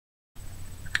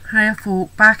Hiya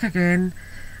folk, back again.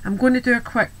 I'm going to do a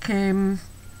quick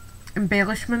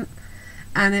embellishment,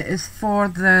 and it is for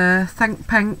the Think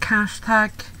Pink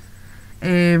hashtag.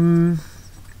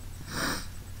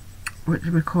 What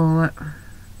do we call it?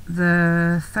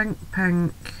 The Think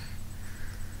Pink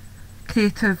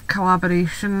creative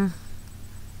collaboration.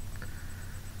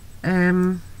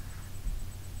 I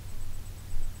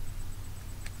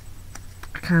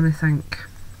can't think,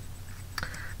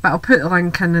 but I'll put the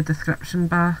link in the description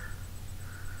bar.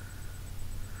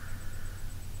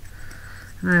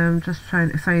 Now I'm just trying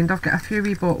to find, I've got a few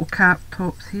wee bottle cap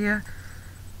tops here,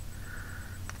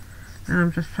 and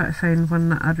I'm just trying to find one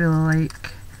that I really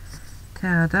like to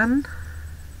add in.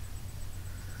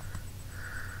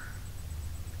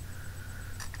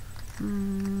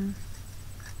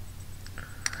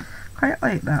 Quite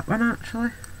like that one actually.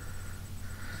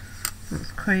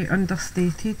 It's quite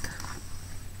understated.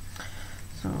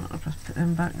 So I'll just put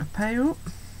them back in a pile.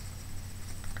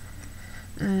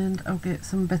 And I'll get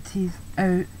some bitties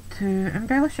out to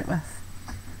embellish it with.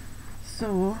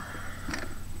 So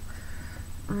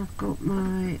I've got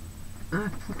my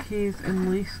appliques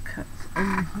and lace cuts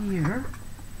in here.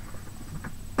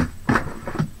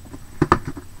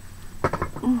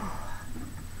 Oh.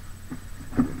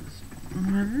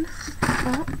 One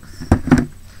box.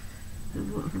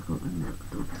 And what have I got in that?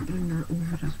 I'll have to bring that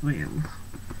over as well,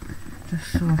 just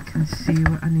so I can see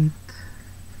what I need.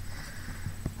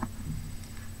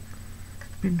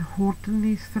 Been hoarding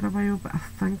these for a while, but I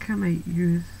think I might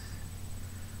use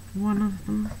one of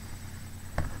them.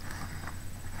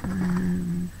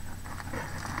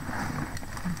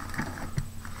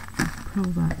 Pull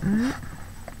that out.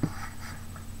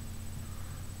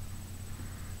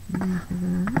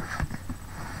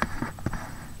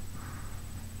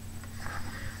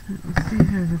 Let's see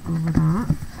how we go with that.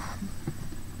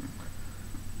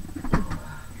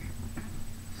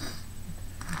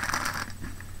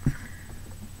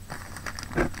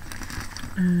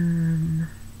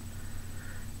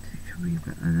 Take a wee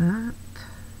bit of that.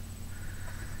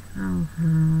 I'll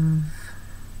have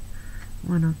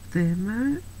one of them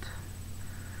out.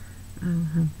 I'll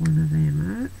have one of them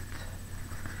out.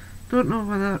 Don't know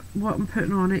what I'm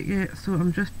putting on it yet, so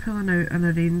I'm just pulling out an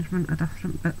arrangement of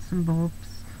different bits and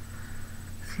bobs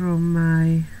from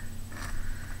my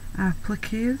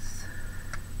appliques,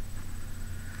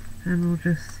 and we'll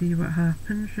just see what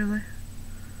happens really.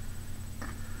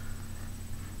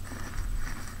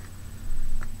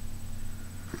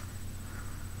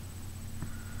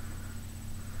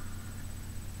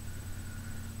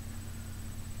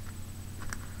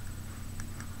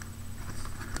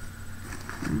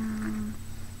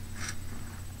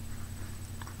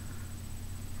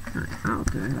 Right, I'll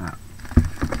do that.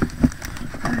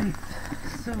 Right,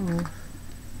 so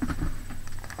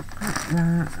got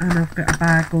that, and I've got a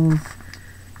bag of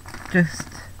just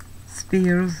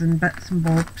spares and bits and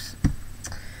bobs.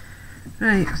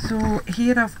 Right, so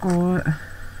here I've got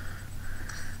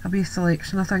a wee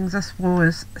selection of things. This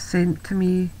was sent to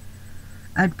me,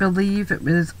 I believe it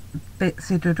was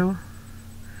Betsy Doodle,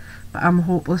 but I'm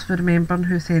hopeless for remembering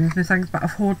who sends me things, but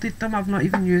I've hoarded them. I've not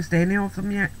even used any of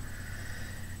them yet,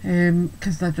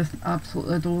 because I just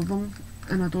absolutely adore them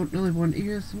and I don't really want to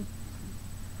use them.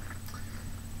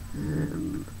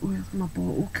 Where's my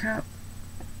bottle cap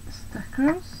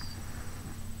stickers?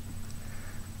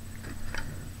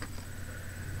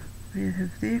 Where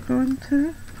have they gone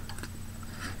to?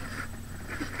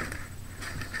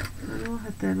 I know I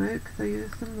had them out because I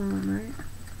used them the other night.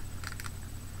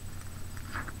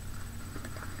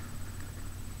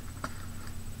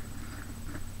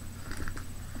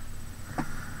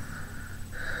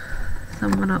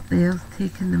 Someone up there's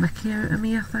taking the mickey out of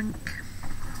me, I think,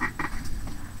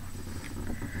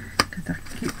 because I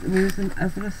keep losing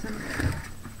everything.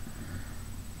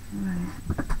 Right,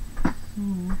 so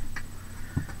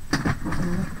I've got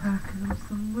another pack of them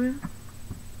somewhere,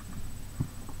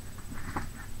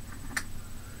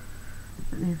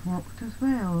 and they've locked as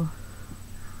well.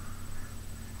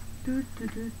 Should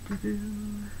be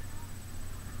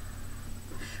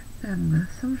in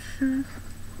this, I'm sure.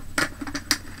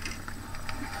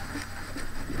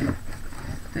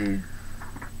 There.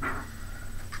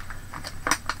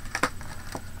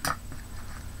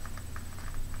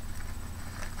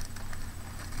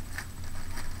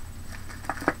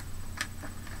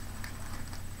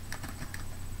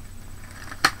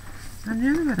 I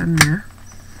knew they were in there.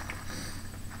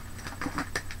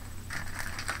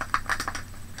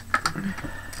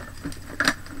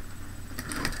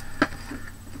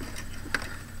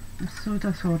 I'm so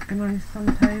disorganised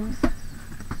sometimes.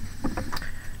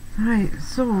 Right,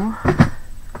 so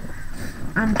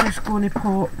I'm just going to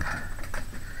pop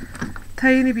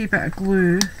tiny wee bit of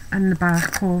glue in the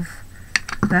back of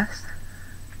this,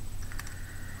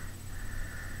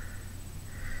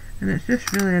 and it's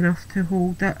just really enough to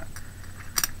hold it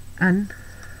in.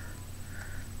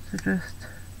 So just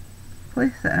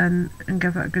place it in and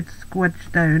give it a good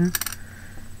squidge down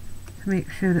to make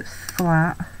sure it's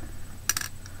flat.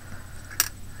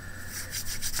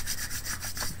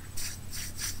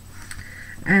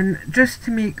 And just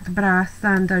to make the brass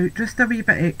stand out just a wee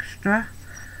bit extra,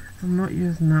 I'm not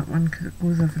using that one because it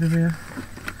goes everywhere.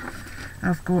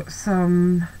 I've got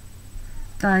some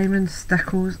diamond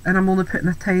stickles and I'm only putting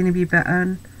a tiny wee bit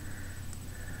in.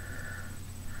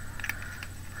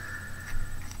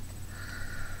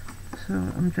 So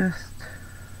I'm just,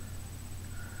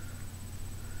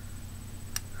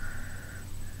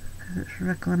 because it's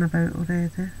wriggling about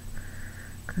already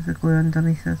because the glue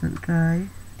underneath isn't dry.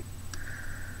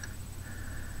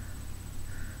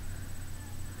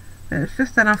 But it's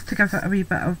just enough to give it a wee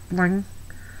bit of bling,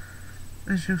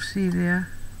 as you'll see there.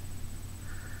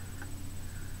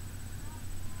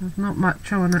 There's not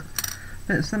much on it,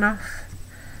 but it's enough.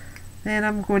 Then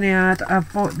I'm going to add,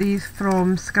 I've bought these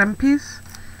from Scrimpies,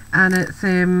 and it's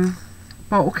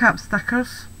bottle cap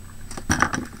stickers,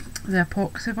 the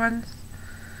epoxy ones.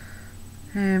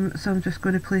 So I'm just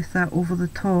going to place that over the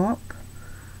top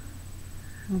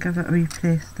and give it a wee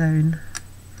press down.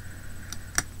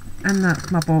 And that's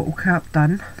my bottle cap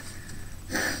done.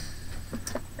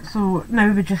 So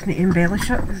now we just need to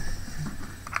embellish it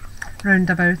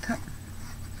round about it.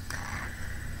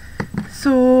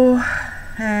 So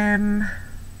what am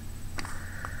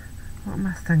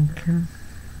I thinking?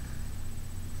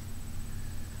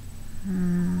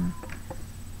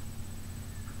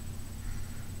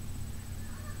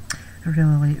 I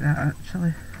really like that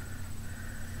actually.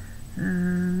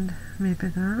 And maybe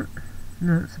that.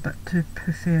 No, it's a bit too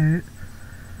puffy out.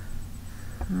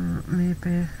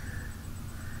 Maybe,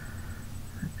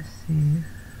 let me see.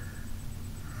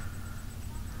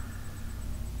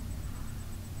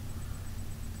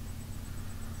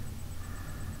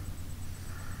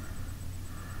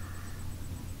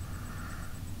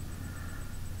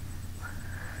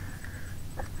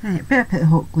 Right, better put the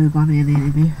hot glue gun in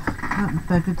anyway. That would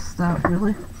be a good start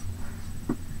really.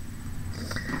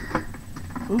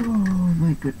 Oh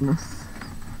my goodness.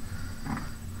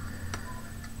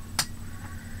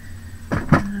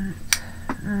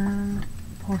 And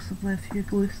possibly a few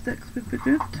glue sticks would be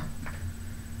good.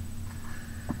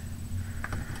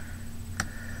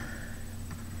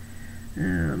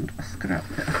 And a scrap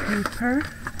bit of paper.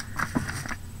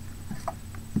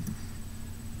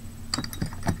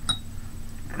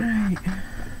 Right.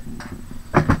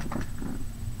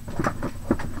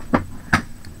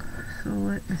 So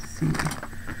let me see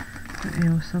what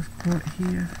else I've got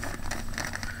here.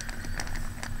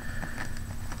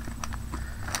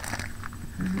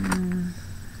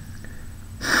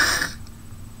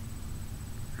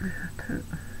 Put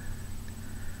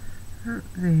that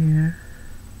there.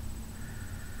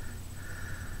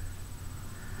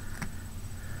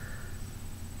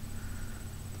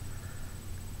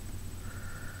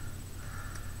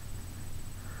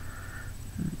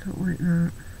 I don't like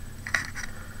that.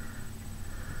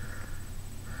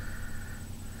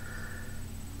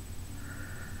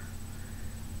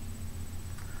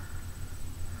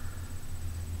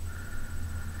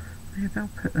 Maybe I'll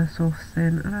put this off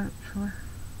centre actually.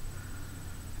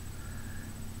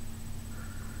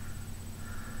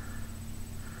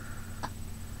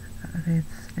 Got a red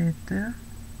thread there.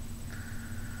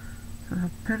 So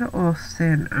I'll put it off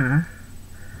centre.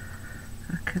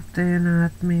 I could then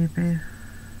add maybe,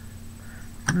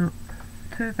 nope,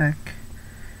 too big.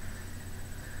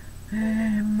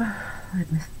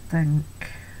 Let me think.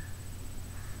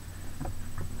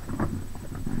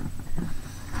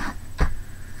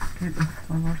 Get my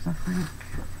flowers, I think.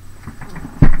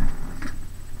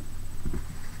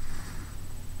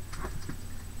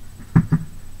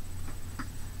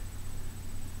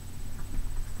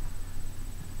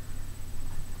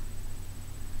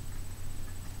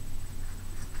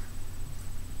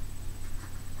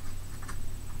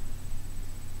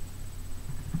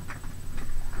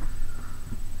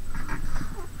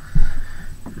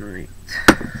 Right.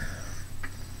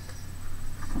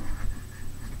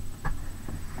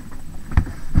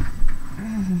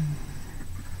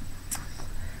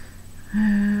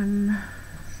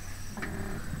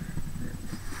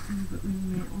 What my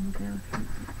metal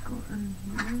embellishments I've got in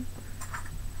here.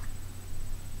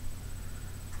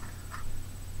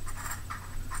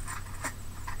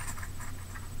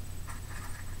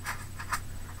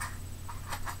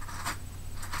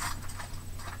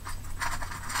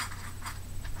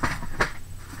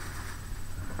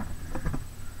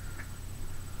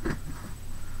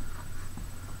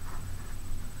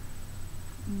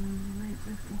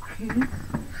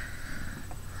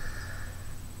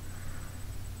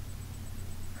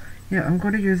 Yeah, I'm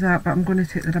going to use that, but I'm going to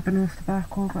take the ribbon off the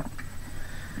back of it.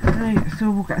 Right,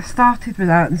 so we'll get started with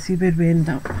that and see where we end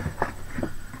up.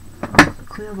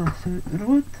 Clear this out the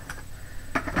road.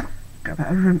 Got a bit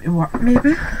of room to work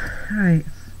maybe. Right,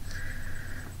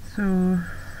 so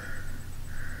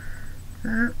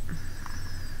that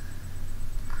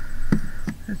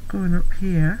is going up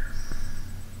here.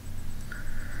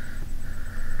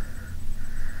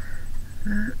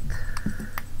 That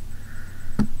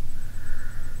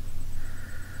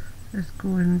is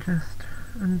going just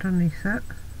underneath it.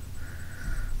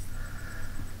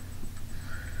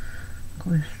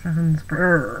 Glue strands,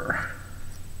 brrr.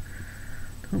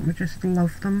 Don't we just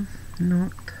love them?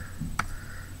 Not.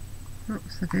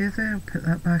 That's the daisy. I'll put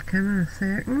that back in a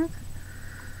second.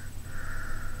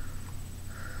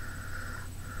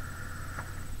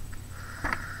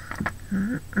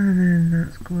 And then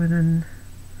that's going in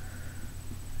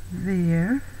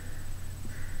there,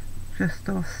 just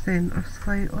off centre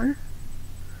slightly.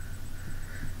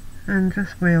 And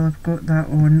just while I've got that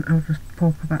on, I'll just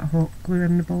pop a bit of hot glue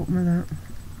in the bottom of that,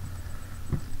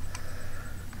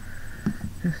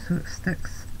 just so it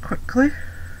sticks quickly.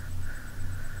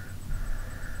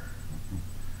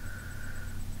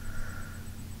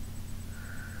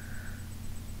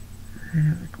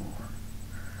 There we go.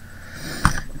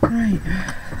 Right,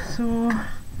 so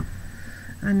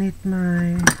I need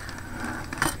my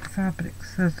fabric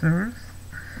scissors,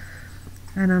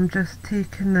 and I'm just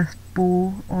taking this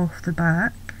bow off the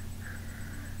back.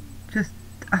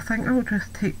 I think I'll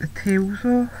just take the tails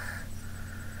off.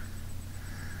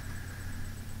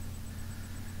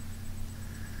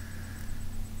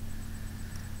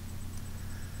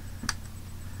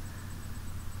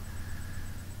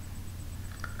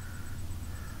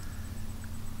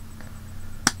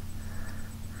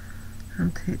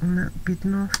 I'm taking that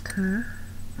beading off too.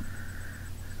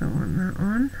 Don't want that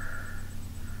on.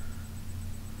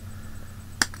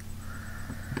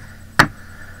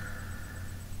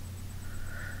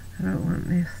 I don't want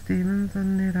these stamens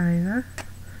in there either,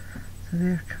 so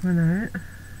they're coming out.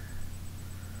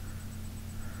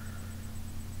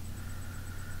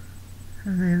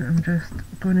 And then I'm just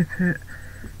going to put a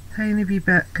tiny wee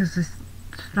bit, because the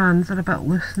strands are a bit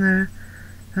loose now,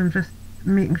 so I'm just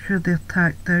making sure they're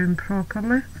tacked down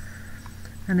properly.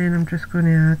 And then I'm just going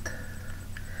to add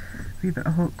a wee bit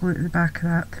of hot glue to the back of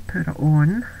that to put it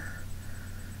on.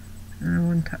 And I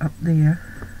want it up there.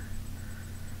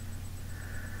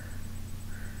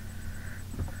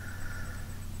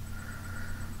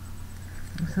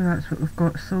 So that's what we've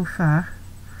got so far.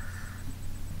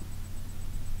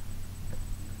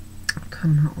 I'll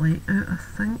turn that light out, I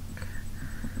think.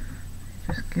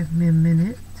 Just give me a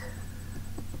minute.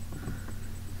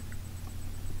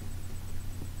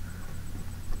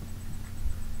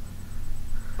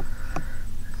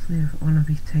 Let's leave it on a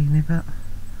wee tiny bit.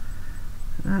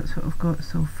 That's what I've got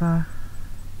so far.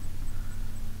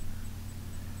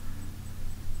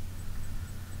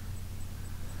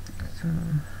 So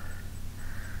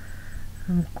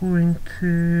I'm going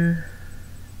to,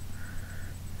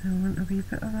 I want a wee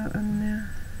bit of that in there.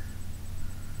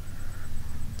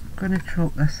 I'm going to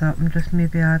chop this up and just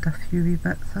maybe add a few wee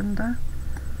bits under.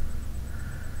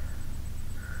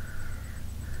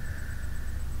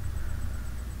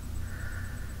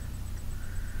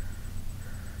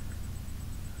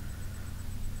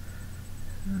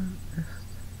 Just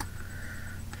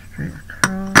straight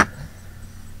across.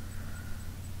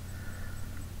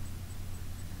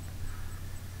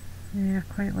 Yeah,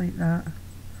 quite like that.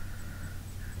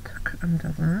 Tuck it under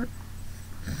that.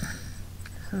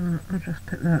 So I'll just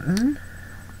put that in.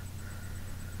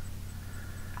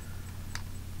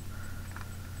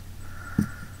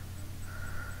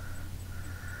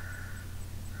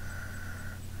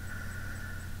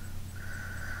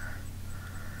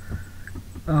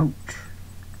 Ouch.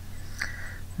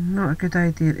 Not a good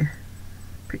idea to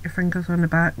put your fingers on the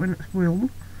back when it's wool,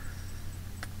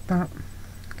 but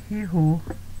hey ho.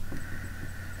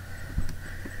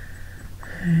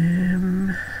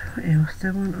 What else do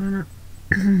I want on it?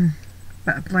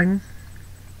 Bit of bling.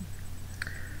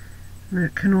 Now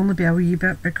it can only be a wee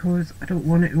bit because I don't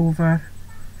want it over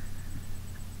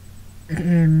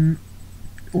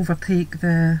overtake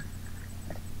the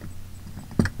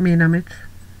main image.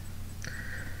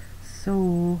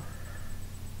 So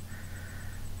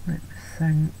let me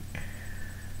think.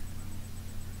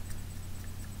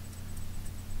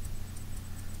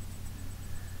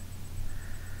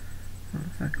 What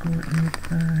if I go and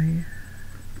buy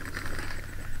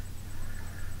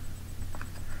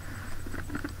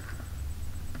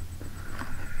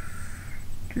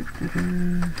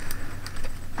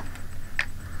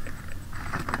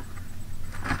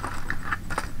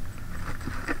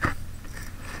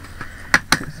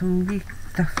some wee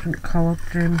different coloured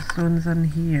gemstones in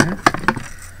here.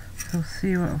 So I'll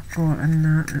see what I've got in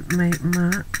that. It might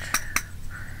match.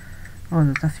 Oh,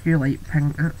 there's a few light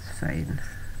pink, that's fine.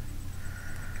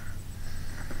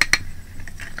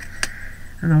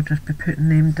 And I'll just be putting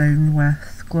them down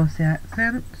with glossy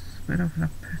accents wherever I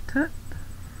put it.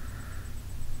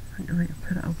 I think I might have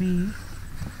put it away.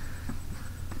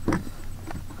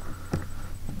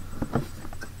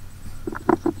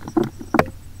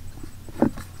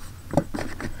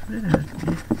 Where is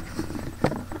it?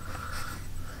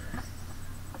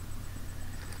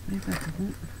 Maybe I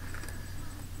didn't.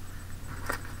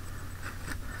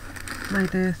 My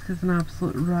desk is an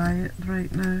absolute riot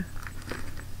right now.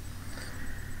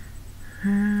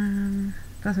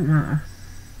 Doesn't matter.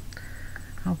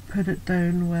 I'll put it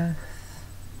down with...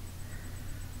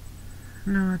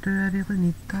 No, I really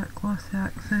need that glossy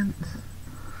accents.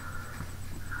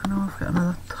 I know I've got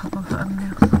another tub of it in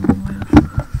there somewhere.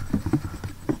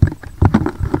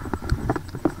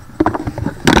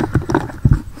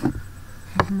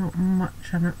 There's not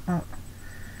much in it, but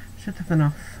should have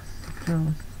enough.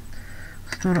 So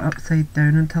store it upside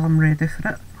down until I'm ready for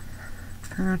it.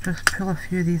 And I'll just pull a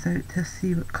few of these out to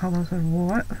see what colours are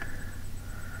what.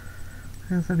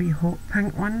 There's a wee hot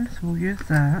pink one, so we'll use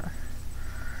that.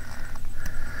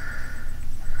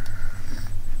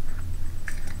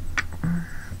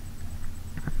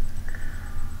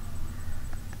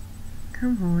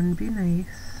 Come on, be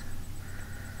nice.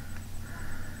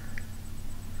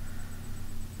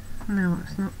 No,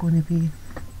 it's not going to be.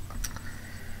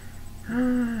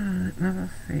 Ah, it never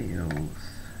fails.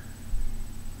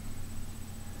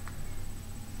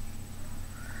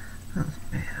 That's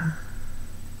better.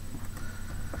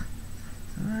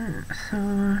 Right,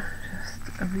 so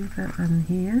just a wee bit in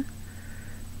here.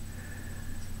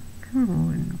 Come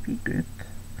on, be good.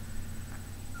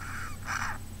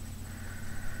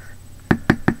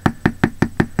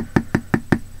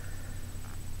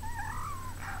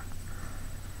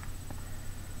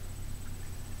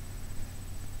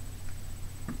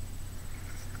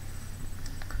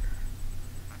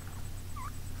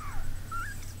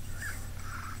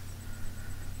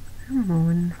 Come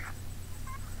on.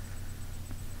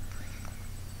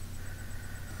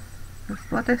 There's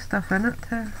bloody stuff in it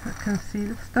too. I can see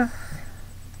the stuff.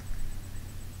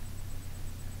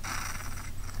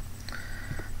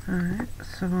 Alright,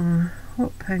 so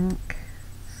hot pink.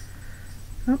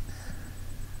 Oops.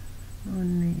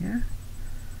 On there.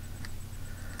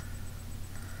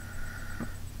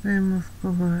 Then we've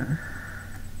got...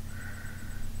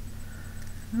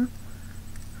 Oop.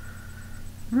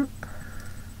 Oop.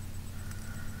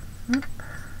 Nope.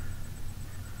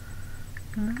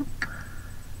 Nope.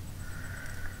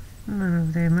 None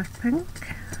of them are pink.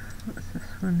 What's this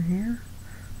one here?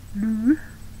 Blue.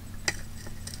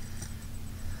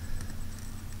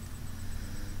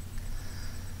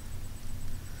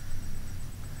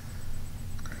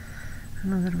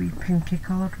 Another wee pinky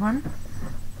coloured one.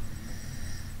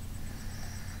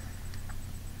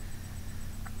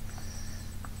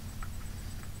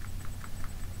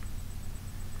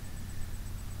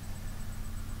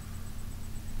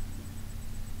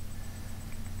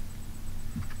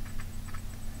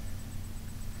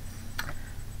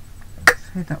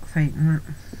 Head up fighting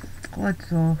it.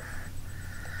 Lid's off.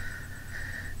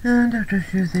 And I'll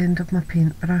just use the end of my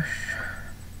paintbrush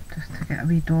just to get a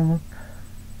wee dollop.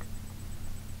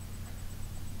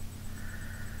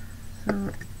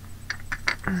 So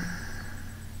I'm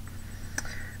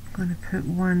going to put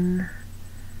one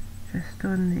just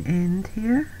on the end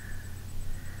here.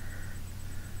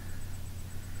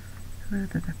 Where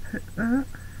did I put that?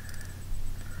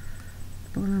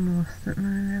 Blown lost it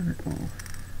now, there we go.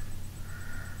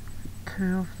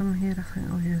 Two of them here, I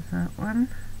think I'll use that one.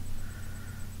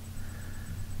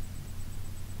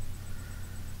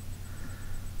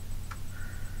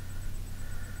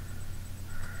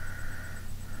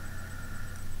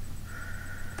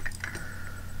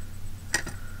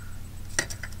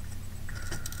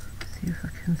 See if I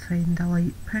can find a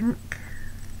light pink.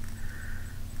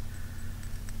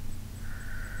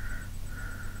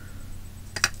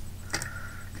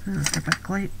 That's a big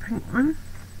light pink one.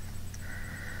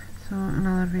 So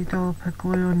another wee dollop of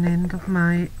glue on the end of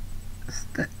my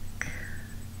stick.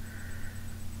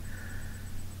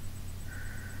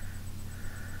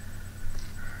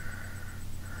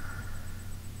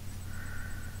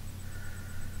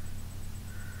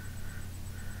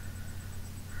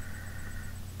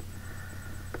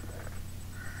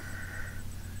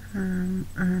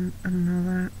 And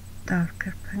another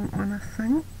darker pink one, I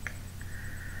think.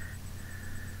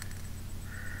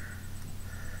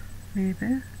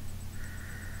 Maybe.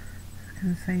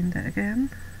 can find it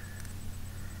again.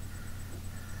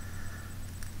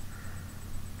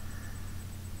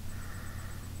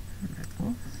 There we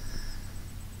go.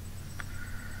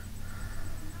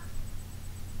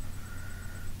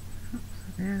 Oops,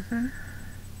 there's it.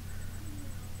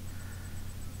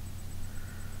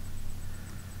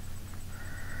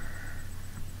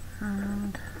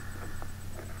 And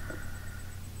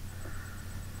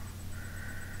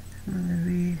another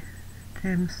wee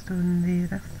gemstone there,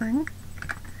 I think.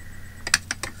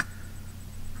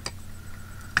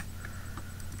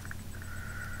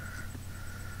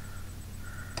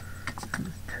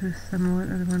 It's too similar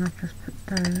to the one I've just put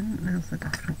down. There's a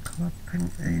different colour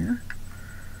pink there.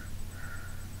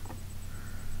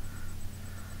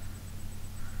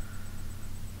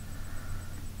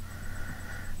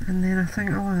 And then I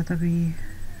think I'll add a wee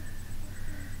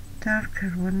darker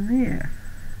one there.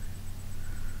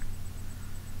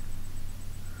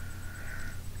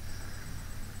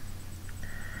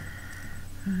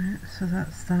 Right, so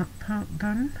that's that part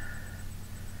done.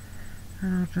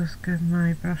 And I'll just give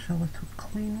my brush a little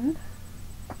clean.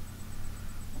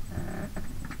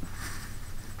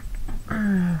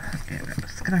 Forget it,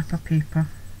 scrap of paper.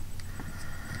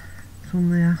 It's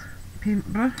only a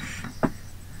paintbrush.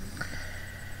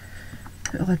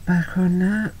 Put the lid back on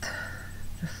that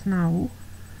just now.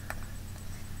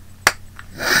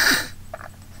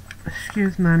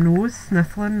 Excuse my nose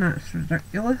sniffling, that's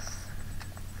ridiculous.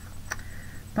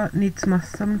 But needs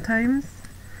must sometimes.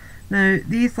 Now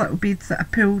these little beads that I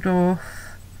pulled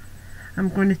off, I'm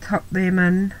going to tuck them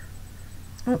in.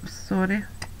 Oops, sorry.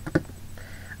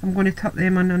 I'm going to tuck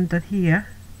them in under here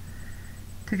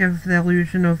to give the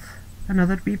illusion of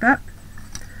another wee bit.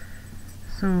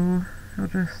 So I'll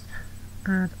just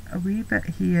add a wee bit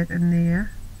here and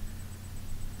there,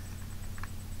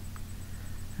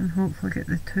 and hopefully get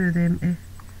the two of them to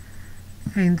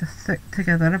kind of stick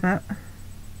together a bit.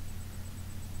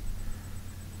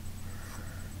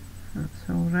 That's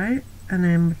alright, and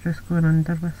then we're just going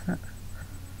under with it.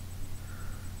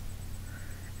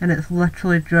 And it's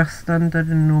literally just under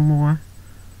and no more.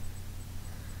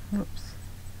 Whoops.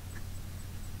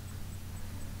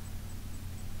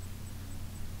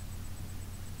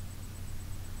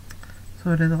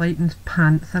 Sorry, the lighting's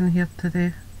pants in here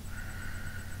today.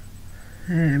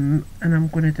 And I'm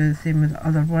going to do the same with the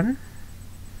other one.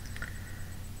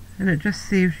 And it just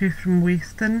saves you from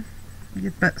wasting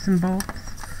your bits and bobs.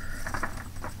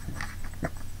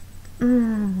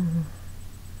 Oh.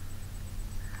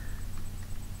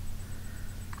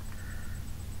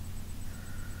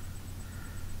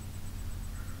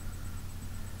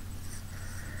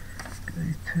 Get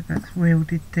these two bits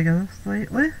welded together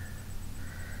slightly.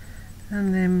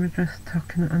 And then we're just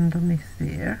tucking it underneath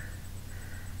there,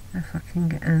 if I can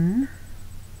get in.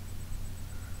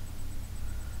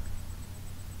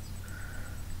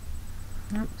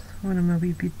 Oops, one of my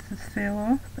wee beads has fell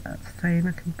off, but that's fine,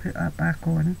 I can put that back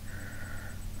on.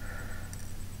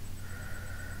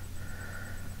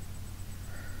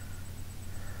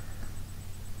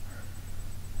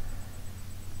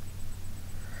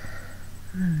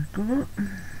 There we go.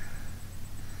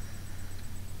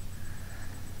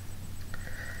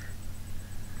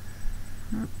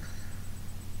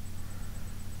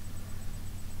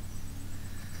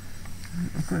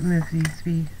 I've got to move these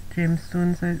wee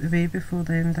gemstones out of the way before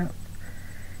they end up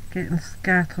getting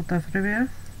scattered everywhere.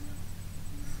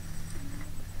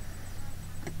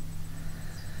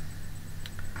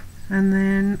 And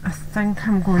then I think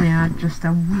I'm going to add just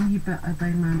a wee bit of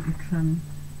diamante trim.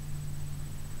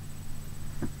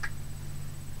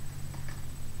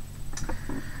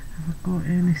 Have I got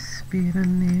any spare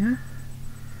in there?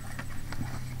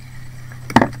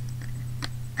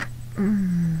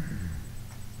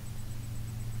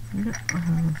 Yep, I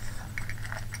have.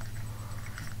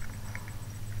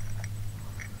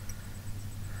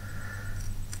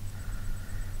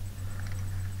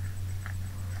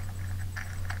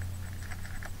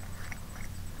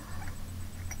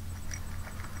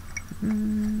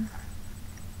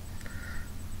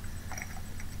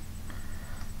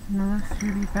 Another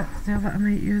few wee bits there that I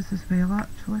might use as well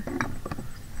actually.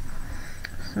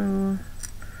 So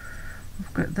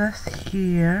we've got this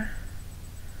here.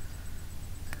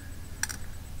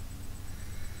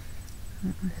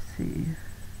 Let me see.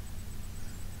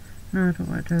 No, I don't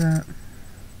want to do that.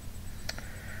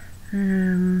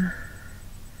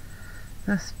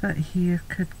 This bit here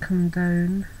could come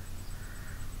down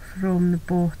from the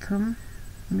bottom,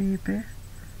 maybe.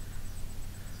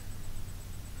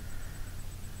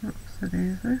 Oops, the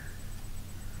razor.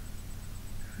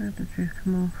 Where did you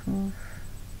come off of?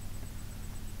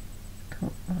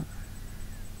 Top part.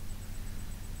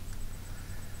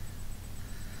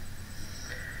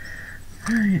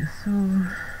 Right, so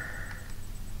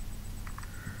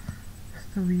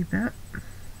just a wee bit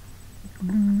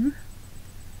glue.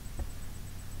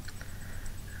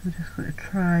 I'm just going to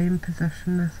try and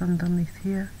position this underneath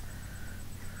here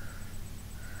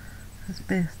as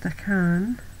best I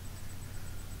can.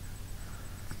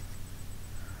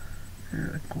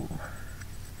 There we go.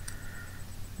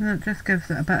 And that just gives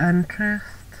it a bit of interest.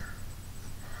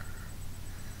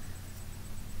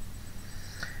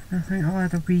 I think I'll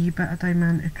add a wee bit of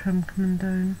diamante trim coming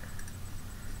down.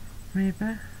 Maybe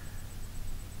a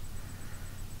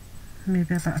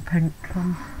bit of pink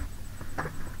trim.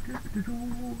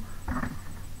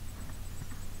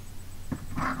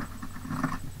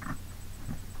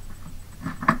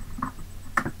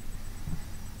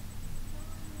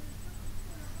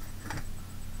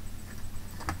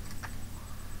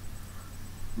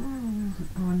 Where's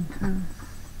it gone to?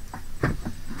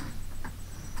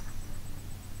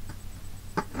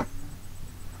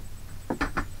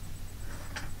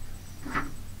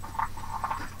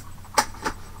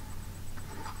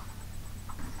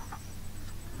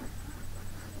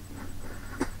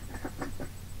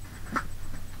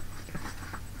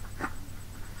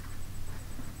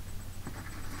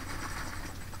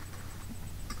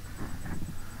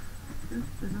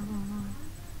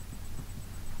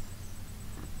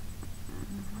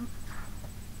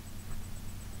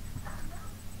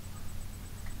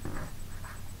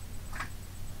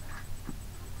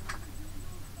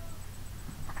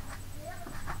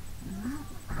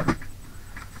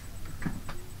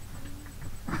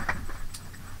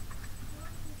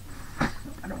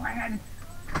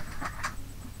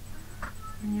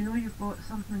 And you know you've got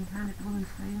something kind of going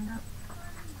find it.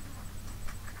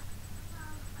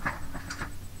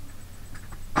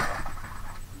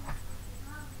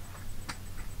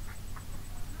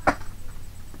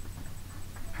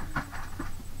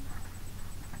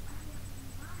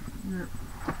 No.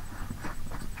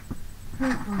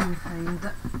 Can't go and find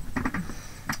it.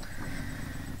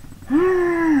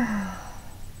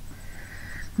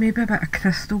 Maybe a bit of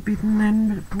crystal beading then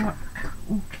would it work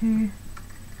okay.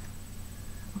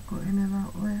 Have I got any of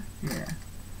that left? Yeah.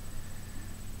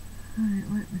 Right,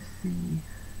 let me see.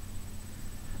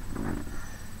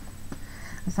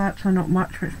 There's actually not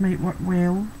much which might work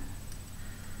well.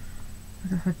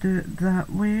 But if I do it that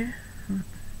way,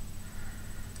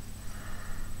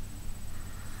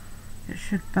 it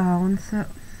should balance it.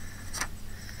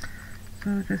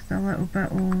 So just a little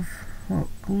bit of hot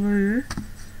glue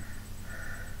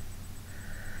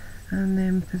and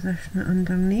then position it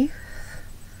underneath.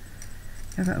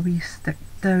 Give it a wee stick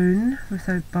down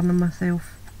without burning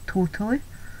myself totally.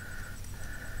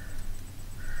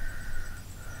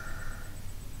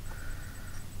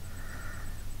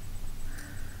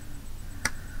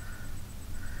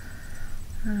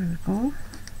 There we go.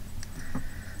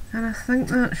 And I think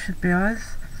that should be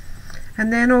us.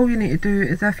 And then all you need to do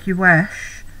is, if you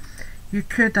wish, you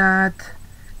could add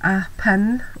a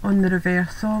pin on the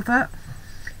reverse of it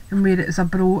and wear it as a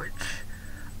brooch,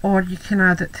 or you can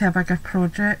add it to a bigger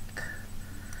project.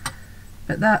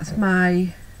 But that's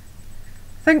my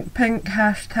Think Pink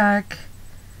hashtag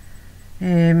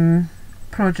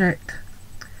project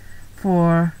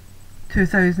for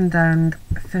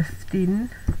 2015.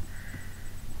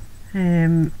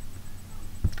 And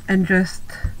just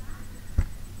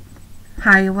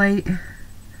highlight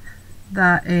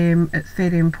that it's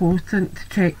very important to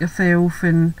check yourself,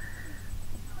 and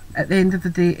at the end of the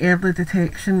day early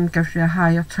detection gives you a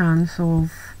higher chance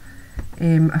of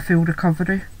a full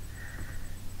recovery.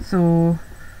 So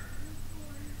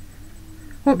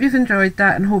hope you've enjoyed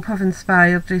that and hope I've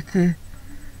inspired you to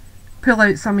pull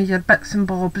out some of your bits and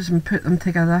bobs and put them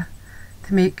together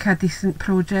to make a decent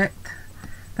project.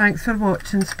 Thanks for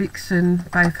watching, speak soon,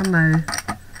 bye for now.